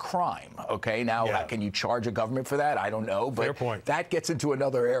 That's a crime, okay? Now, can you charge a government for that? I don't know, but fair point. That gets into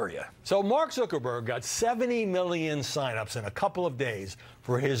another area. So Mark Zuckerberg got 70 million signups in a couple of days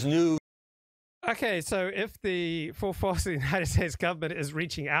for his new... Okay, so if the full force of the United States government is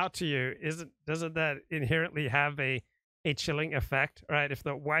reaching out to you, doesn't that inherently have a chilling effect, right? If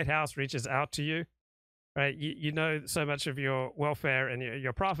the White House reaches out to you, right, you know so much of your welfare and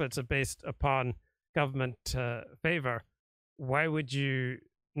your profits are based upon government favor. Why would you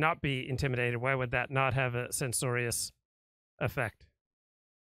not be intimidated? Why would that not have a censorious effect?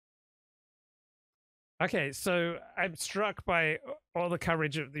 Okay, so I'm struck by all the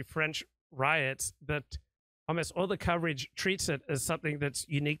coverage of the French riots that almost all the coverage treats it as something that's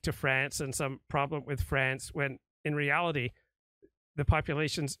unique to France and some problem with France, when in reality, the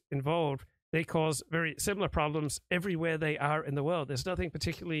populations involved, they cause very similar problems everywhere they are in the world. There's nothing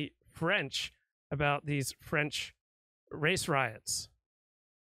particularly French about these French race riots.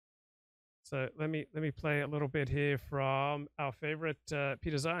 So let me play a little bit here from our favorite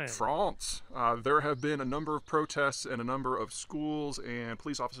Peter Zion. France. There have been a number of protests and a number of schools and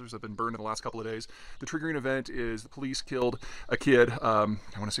police officers have been burned in the last couple of days. The triggering event is the police killed a kid, I want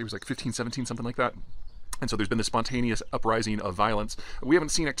to say he was like 15, 17, something like that. And so there's been this spontaneous uprising of violence. We haven't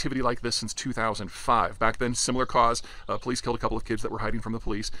seen activity like this since 2005. Back then, similar cause, police killed a couple of kids that were hiding from the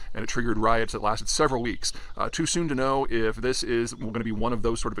police, and it triggered riots that lasted several weeks. Too soon to know if this is going to be one of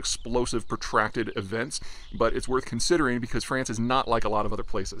those sort of explosive, protracted events, but it's worth considering because France is not like a lot of other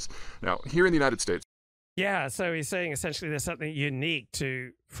places. Now, here in the United States, yeah, so he's saying essentially there's something unique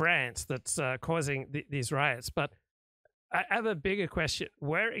to France that's causing these riots. But I have a bigger question.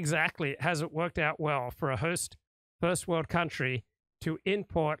 Where exactly has it worked out well for a host first world country to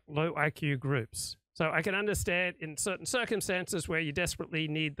import low IQ groups? So I can understand in certain circumstances where you desperately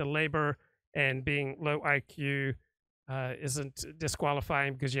need the labor and being low IQ isn't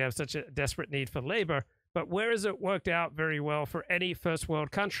disqualifying because you have such a desperate need for labor. But where has it worked out very well for any first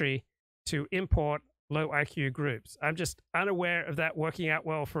world country to import low IQ groups? I'm just unaware of that working out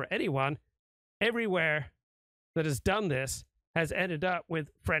well for anyone. Everywhere that has done this has ended up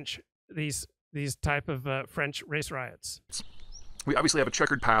with these type of French race riots. we obviously have a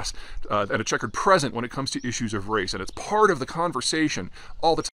checkered past and a checkered present when it comes to issues of race, and it's part of the conversation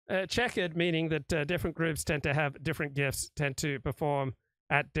all the time. Checkered meaning that different groups tend to have different gifts, tend to perform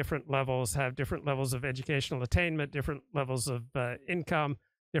at different levels, have different levels of educational attainment, different levels of income,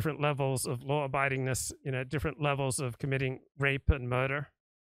 different levels of law-abidingness, different levels of committing rape and murder.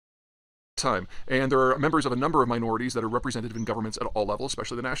 Time. And there are members of a number of minorities that are represented in governments at all levels,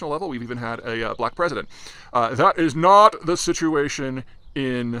 especially the national level. We've even had a black president. That is not the situation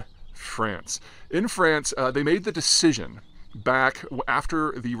in France. In France, they made the decision back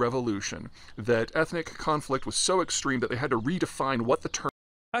after the revolution that ethnic conflict was so extreme that they had to redefine what the term.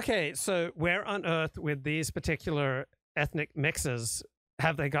 Okay, so where on earth with these particular ethnic mixes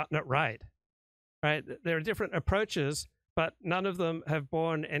have they gotten it right? Right? There are different approaches, but none of them have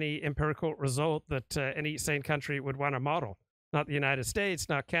borne any empirical result that any sane country would want to model. Not the United States,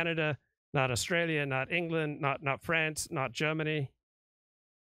 not Canada, not Australia, not England, not France, not Germany.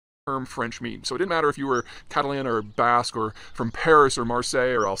 Term French mean. So it didn't matter if you were Catalan or Basque or from Paris or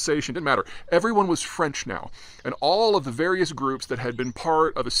Marseille or Alsatian, didn't matter. Everyone was French now. And all of the various groups that had been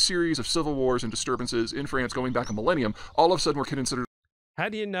part of a series of civil wars and disturbances in France going back a millennium, all of a sudden were considered. How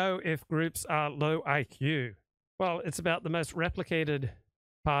do you know if groups are low IQ? Well, it's about the most replicated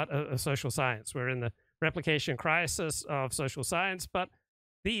part of social science. We're in the replication crisis of social science, but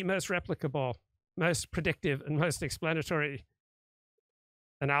the most replicable, most predictive, and most explanatory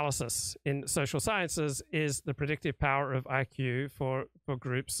analysis in social sciences is the predictive power of IQ for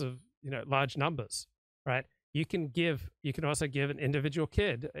groups of large numbers, right? You can also give an individual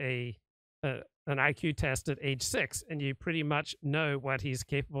kid an IQ test at age 6, and you pretty much know what he's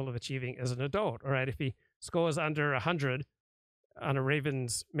capable of achieving as an adult. All right, if he scores under 100 on a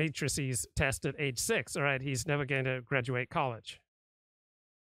Ravens matrices test at age 6, all right, he's never going to graduate college.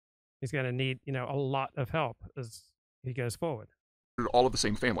 He's going to need a lot of help as he goes forward. All of the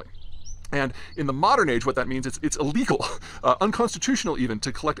same family. And in the modern age, what that means is it's illegal, unconstitutional even,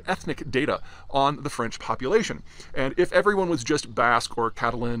 to collect ethnic data on the French population. And if everyone was just Basque or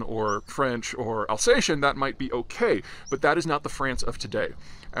Catalan or French or Alsatian, that might be okay. But that is not the France of today.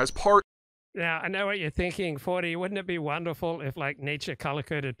 As part. Now, I know what you're thinking, 40. Wouldn't it be wonderful if nature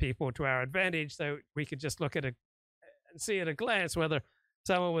color-coded people to our advantage so we could just look at and see at a glance whether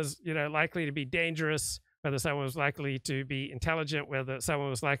someone was, likely to be dangerous, whether someone was likely to be intelligent, whether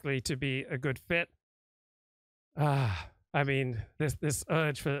someone was likely to be a good fit. I mean, this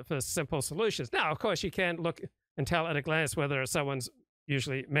urge for simple solutions. Now, of course, you can look and tell at a glance whether someone's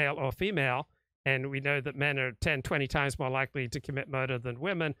usually male or female, and we know that men are 10, 20 times more likely to commit murder than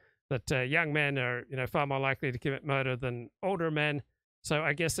women, that young men are far more likely to commit murder than older men. So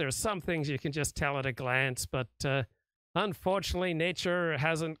I guess there are some things you can just tell at a glance, but unfortunately, nature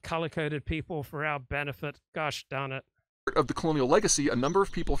hasn't color-coded people for our benefit. Gosh darn it. Of the colonial legacy, a number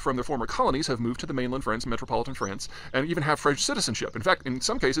of people from their former colonies have moved to the mainland France, metropolitan France, and even have French citizenship. In fact, in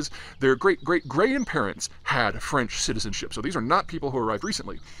some cases, their great-great-grandparents had French citizenship. So these are not people who arrived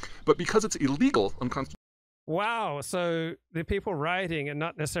recently. But because it's illegal, unconstitutional. Wow, so the people rioting are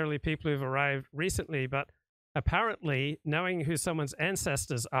not necessarily people who've arrived recently, but apparently knowing who someone's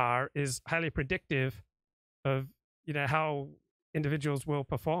ancestors are is highly predictive of, you know, how individuals will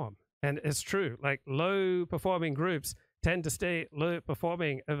perform. And it's true, like low-performing groups tend to stay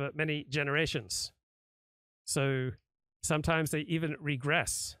low-performing over many generations. So sometimes they even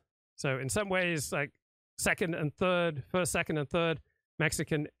regress. So in some ways, like first, second, and third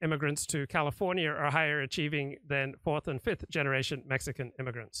Mexican immigrants to California are higher achieving than fourth and fifth generation Mexican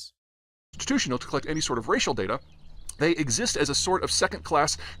immigrants. Constitutional to collect any sort of racial data. They exist as a sort of second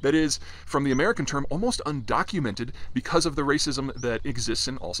class that is, from the American term, almost undocumented because of the racism that exists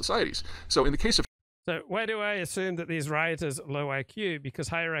in all societies. So in the case of... So why do I assume that these rioters are low IQ? Because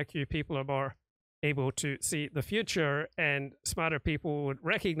higher IQ people are more able to see the future, and smarter people would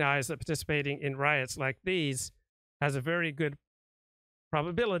recognize that participating in riots like these has a very good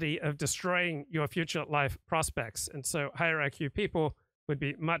probability of destroying your future life prospects. And so higher IQ people would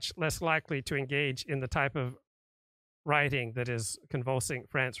be much less likely to engage in the type of rioting that is convulsing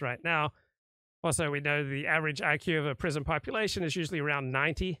France right now. Also, we know the average IQ of a prison population is usually around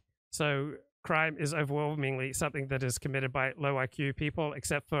 90. So crime is overwhelmingly something that is committed by low IQ people,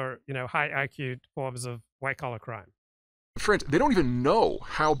 except for, you know, high IQ forms of white collar crime. French, they don't even know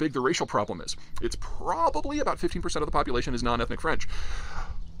how big the racial problem is. It's probably about 15% of the population is non-ethnic French,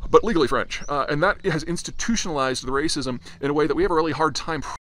 but legally French. And that has institutionalized the racism in a way that we have a really hard time.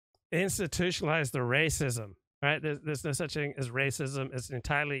 Institutionalized the racism, right? There's no such thing as racism. It's an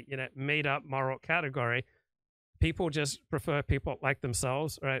entirely, you know, made-up moral category. People just prefer people like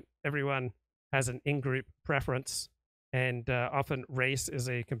themselves, right? Everyone has an in-group preference, and often race is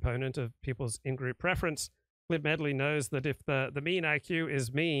a component of people's in-group preference. Cliff Medley knows that if the mean IQ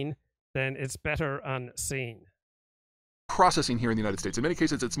is mean, then it's better unseen. Processing here in the United States. In many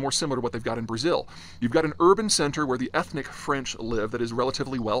cases, it's more similar to what they've got in Brazil. You've got an urban center where the ethnic French live that is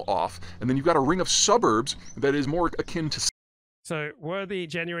relatively well off, and then you've got a ring of suburbs that is more akin to... So were the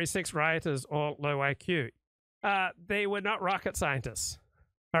January 6 rioters all low IQ? They were not rocket scientists,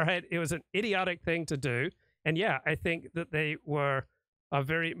 all right? It was an idiotic thing to do, and yeah, I think that they were a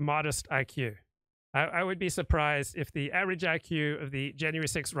very modest IQ. I would be surprised if the average IQ of the January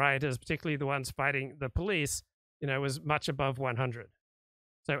 6 rioters, particularly the ones fighting the police, you know, was much above 100.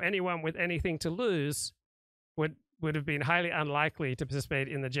 So anyone with anything to lose would have been highly unlikely to participate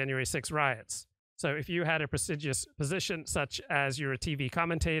in the January 6 riots. So if you had a prestigious position, such as you're a TV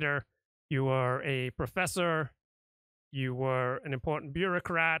commentator, you were a professor, you were an important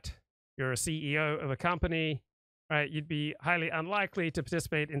bureaucrat, you're a CEO of a company, right, you'd be highly unlikely to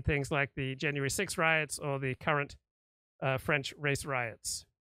participate in things like the January 6 riots or the current French race riots.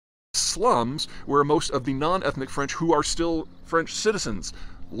 Slums where most of the non-ethnic French who are still French citizens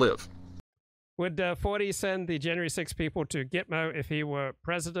live. Would 40 send the January 6 people to Gitmo if he were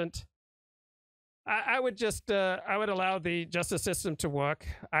president? I would just, I would allow the justice system to work.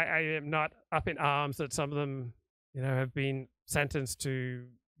 I am not up in arms that some of them, you know, have been sentenced to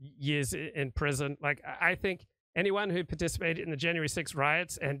years in prison. Like, I think anyone who participated in the January 6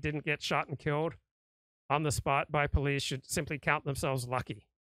 riots and didn't get shot and killed on the spot by police should simply count themselves lucky.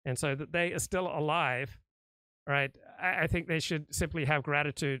 And so that they are still alive, right? I think they should simply have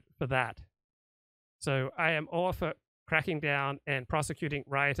gratitude for that. So I am all for cracking down and prosecuting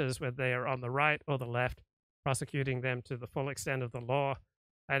rioters, whether they are on the right or the left, prosecuting them to the full extent of the law.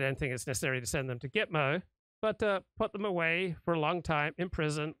 I don't think it's necessary to send them to Gitmo, but put them away for a long time in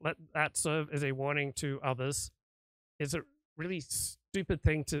prison. Let that serve as a warning to others. It's a really stupid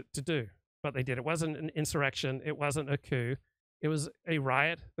thing to do, but they did. It wasn't an insurrection. It wasn't a coup. It was a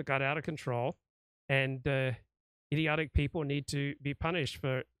riot that got out of control, and idiotic people need to be punished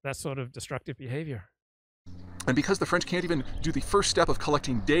for that sort of destructive behavior. And because the French can't even do the first step of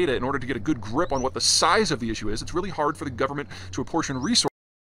collecting data in order to get a good grip on what the size of the issue is, it's really hard for the government to apportion resources.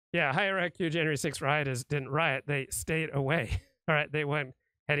 Yeah, higher IQ January 6 rioters didn't riot. They stayed away. All right, they weren't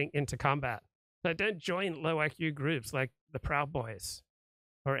heading into combat. So don't join low IQ groups like the Proud Boys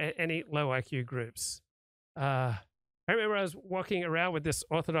or any low IQ groups. I remember I was walking around with this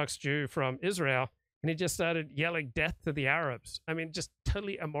Orthodox Jew from Israel, and he just started yelling death to the Arabs. I mean, just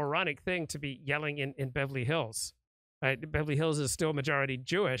totally a moronic thing to be yelling in Beverly Hills. Right? Beverly Hills is still majority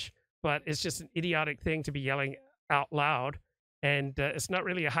Jewish, but it's just an idiotic thing to be yelling out loud. And it's not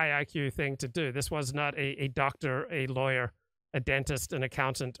really a high IQ thing to do. This was not a doctor, a lawyer, a dentist, an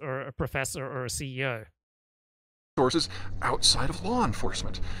accountant, or a professor, or a CEO. Sources outside of law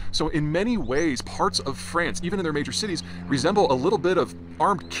enforcement. So in many ways, parts of France, even in their major cities, resemble a little bit of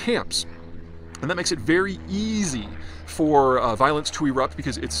armed camps. And that makes it very easy for violence to erupt,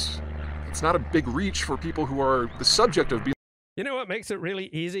 because it's not a big reach for people who are the subject of being. You know what makes it really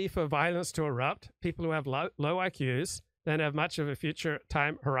easy for violence to erupt? People who have low IQs, don't have much of a future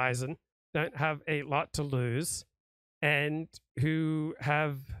time horizon, don't have a lot to lose, and who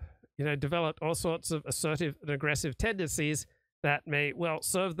have, you know, developed all sorts of assertive and aggressive tendencies that may well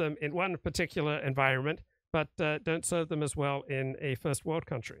serve them in one particular environment, but don't serve them as well in a first world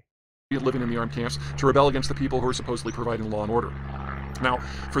country. Living in the armed camps to rebel against the people who are supposedly providing law and order. Now,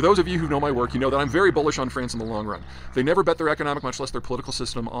 for those of you who know my work, you know that I'm very bullish on France in the long run. They never bet their economic, much less their political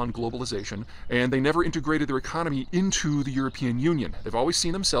system, on globalization, and they never integrated their economy into the European Union. They've always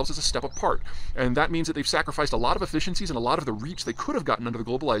seen themselves as a step apart, and that means that they've sacrificed a lot of efficiencies and a lot of the reach they could have gotten under the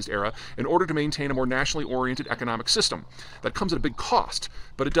globalized era in order to maintain a more nationally oriented economic system. That comes at a big cost,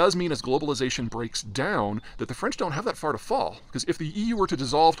 but it does mean as globalization breaks down that the French don't have that far to fall, because if the EU were to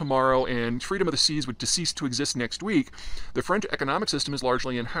dissolve tomorrow and freedom of the seas would cease to exist next week, the French economic system is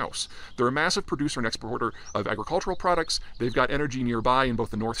largely in-house. They're a massive producer and exporter of agricultural products. They've got energy nearby in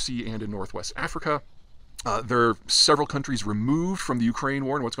both the North Sea and in Northwest Africa. There are several countries removed from the Ukraine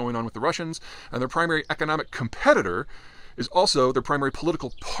war and what's going on with the Russians, and their primary economic competitor is also their primary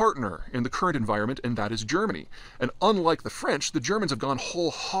political partner in the current environment, and that is Germany. And unlike the French, the Germans have gone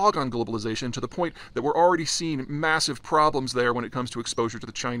whole hog on globalization to the point that we're already seeing massive problems there when it comes to exposure to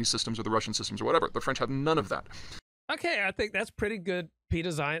the Chinese systems or the Russian systems or whatever. The French have none of that. Okay, I think that's pretty good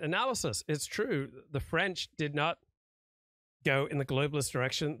Peter Zion analysis. It's true. The French did not go in the globalist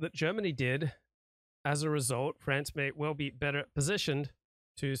direction that Germany did. As a result, France may well be better positioned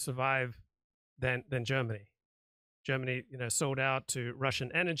to survive than Germany. Germany, you know, sold out to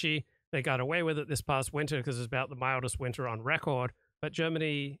Russian energy. They got away with it this past winter because it's about the mildest winter on record. But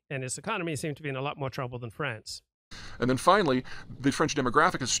Germany and its economy seem to be in a lot more trouble than France. And then finally, the French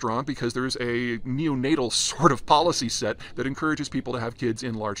demographic is strong because there's a neonatal sort of policy set that encourages people to have kids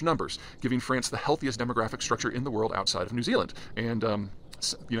in large numbers, giving France the healthiest demographic structure in the world outside of New Zealand. And the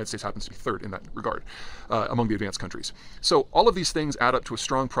United States happens to be third in that regard among the advanced countries. So all of these things add up to a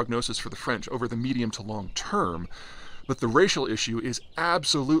strong prognosis for the French over the medium to long term. But the racial issue is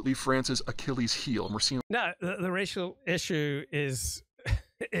absolutely France's Achilles heel. And we're seeing the racial issue is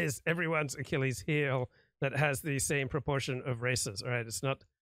everyone's Achilles heel that has the same proportion of races. All right, it's not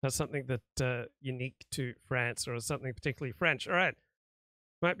something that unique to France or something particularly French. All right,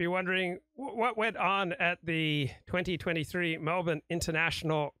 might be wondering what went on at the 2023 Melbourne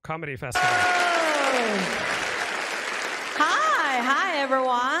International Comedy Festival. Hi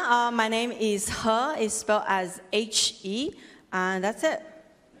everyone. My name is He. It's spelled as H-E, and that's it.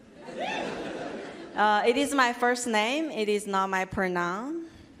 It is my first name. It is not my pronoun.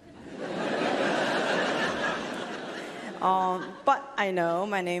 But I know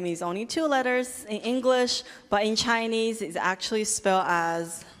my name is only 2 letters in English, but in Chinese it's actually spelled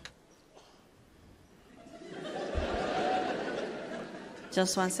as...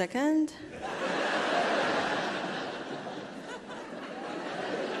 Just 1 second.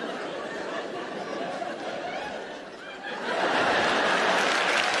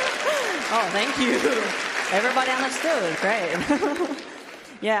 Oh, thank you. Everybody understood. Great.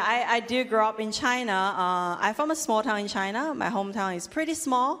 Yeah, I do grow up in China. I'm from a small town in China. My hometown is pretty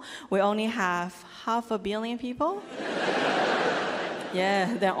small. We only have 500 million people.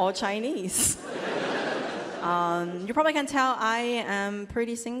 Yeah, they're all Chinese. You probably can tell I am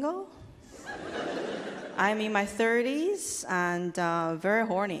pretty single. I'm in my 30s and very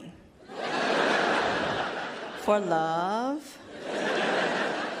horny. For love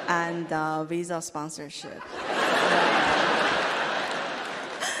and visa sponsorship.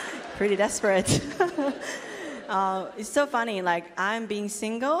 Pretty desperate. It's so funny, like I'm being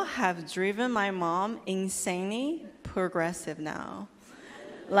single have driven my mom insanely progressive now.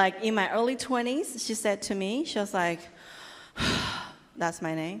 Like in my early 20s, she said to me, she was like, that's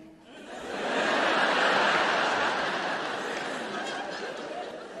my name.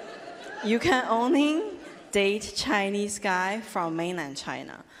 You can only date Chinese guy from mainland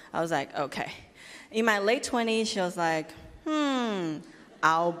China. I was like, okay. In my late 20s, she was like,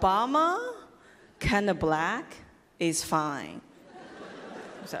 Obama, kind of black, is fine.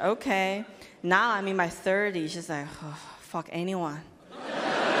 I was like, okay. Now I'm in my 30s. She's like, oh, fuck anyone.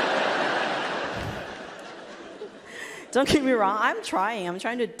 Don't get me wrong, I'm trying. I'm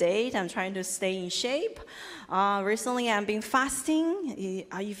trying to date. I'm trying to stay in shape. Recently, I've been fasting.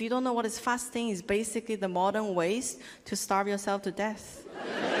 If you don't know what is fasting, it's basically the modern ways to starve yourself to death.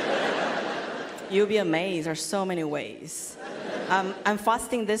 You'll be amazed. There's so many ways. I'm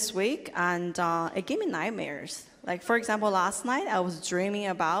fasting this week, and it gave me nightmares. Like, for example, last night, I was dreaming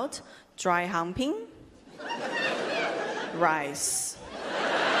about dry humping, rice.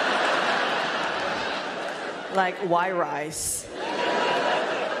 Like white rice,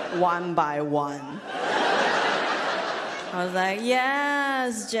 one by one. I was like,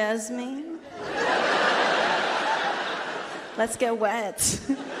 yes, Jasmine. Let's get wet.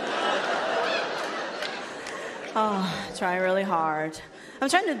 Oh, trying really hard. I'm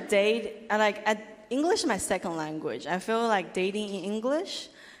trying to date, English is my second language. I feel like dating in English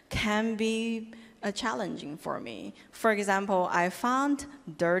can be challenging for me. For example, I found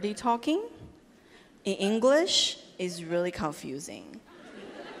dirty talking in English is really confusing.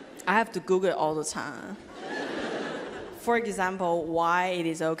 I have to Google it all the time. For example, why it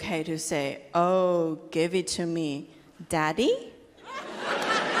is okay to say, oh, give it to me, daddy?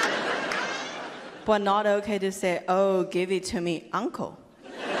 But not okay to say, oh, give it to me, uncle.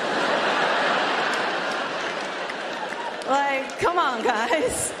 Like, come on,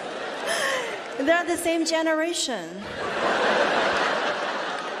 guys. They're the same generation.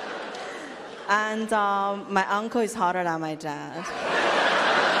 And my uncle is hotter than my dad.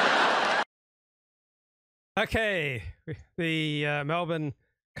 Okay, the Melbourne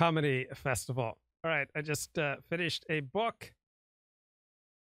Comedy Festival. All right, I just finished a book,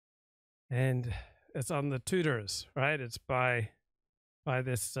 and it's on the Tudors, right? It's by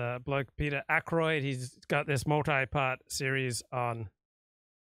this bloke, Peter Ackroyd. He's got this multi-part series on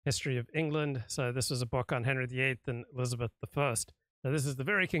history of England. So this was a book on Henry VIII and Elizabeth I. Now, this is the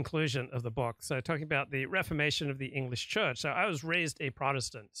very conclusion of the book. So talking about the Reformation of the English Church. So I was raised a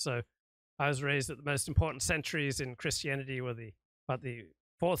Protestant. So I was raised that the most important centuries in Christianity were the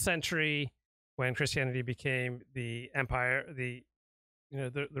 4th century, when Christianity became the empire, the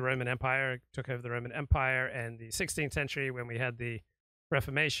Roman Empire, took over the Roman Empire, and the 16th century when we had the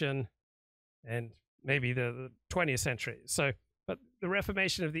Reformation, and maybe the 20th century. So, but the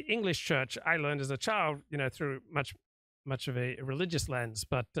Reformation of the English Church, I learned as a child, through much of a religious lens.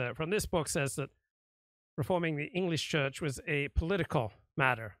 But from this book says that reforming the English Church was a political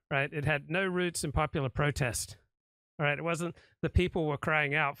matter, right? It had no roots in popular protest, all right? It wasn't the people were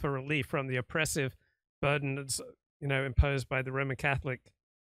crying out for relief from the oppressive burdens, imposed by the Roman Catholic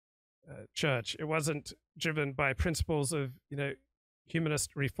Church. It wasn't driven by principles of,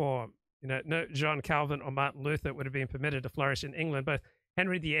 humanist reform. No John Calvin or Martin Luther would have been permitted to flourish in England. Both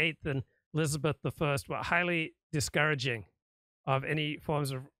Henry VIII and Elizabeth I were highly discouraging of any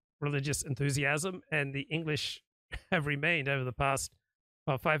forms of religious enthusiasm, and the English have remained over the past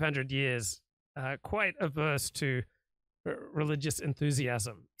 500 years quite averse to religious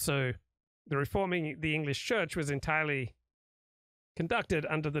enthusiasm. So the reforming the English Church was entirely conducted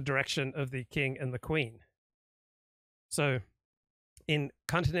under the direction of the king and the queen. So in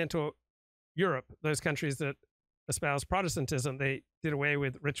continental Europe, those countries that espoused Protestantism, they did away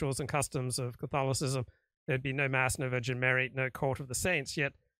with rituals and customs of Catholicism. There'd be no Mass, no Virgin Mary, no Court of the Saints.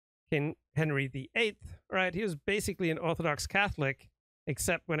 Yet King Henry VIII, right, he was basically an Orthodox Catholic,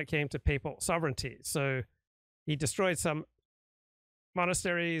 except when it came to papal sovereignty. So he destroyed some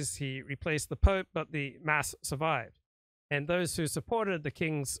monasteries, he replaced the Pope, but the Mass survived. And those who supported the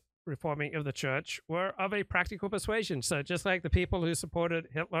king's reforming of the church were of a practical persuasion. So just like the people who supported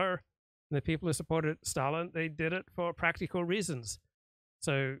Hitler and the people who supported Stalin, they did it for practical reasons.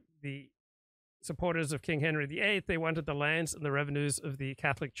 So the supporters of King Henry VIII, they wanted the lands and the revenues of the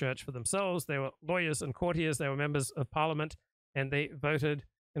Catholic Church for themselves. They were lawyers and courtiers, they were members of Parliament, and they voted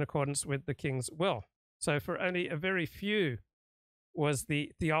in accordance with the king's will. So for only a very few was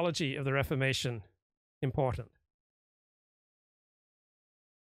the theology of the Reformation important.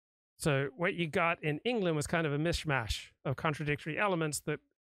 So what you got in England was kind of a mishmash of contradictory elements that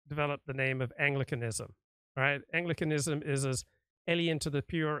developed the name of Anglicanism, right? Anglicanism is as alien to the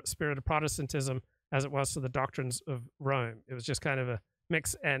pure spirit of Protestantism as it was to the doctrines of Rome. It was just kind of a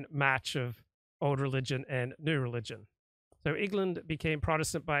mix and match of old religion and new religion. So England became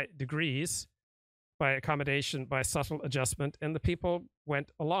Protestant by degrees, by accommodation, by subtle adjustment, and the people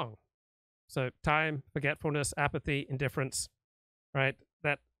went along. So time, forgetfulness, apathy, indifference, right?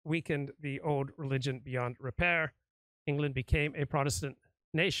 That weakened the old religion beyond repair. England became a Protestant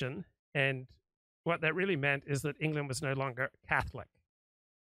nation, and what that really meant is that England was no longer Catholic.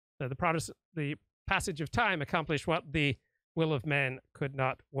 So the passage of time accomplished what the will of man could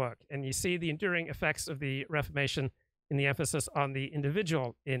not work. And you see the enduring effects of the Reformation in the emphasis on the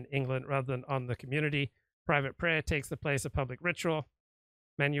individual in England rather than on the community. Private prayer takes the place of public ritual.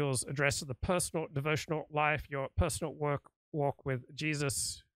 Manuals address the personal devotional life, your personal walk with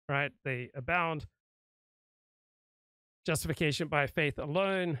Jesus, right? They abound. Justification by faith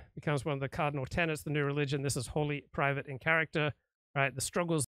alone becomes one of the cardinal tenets of the new religion. This is holy, private in character, right? The struggles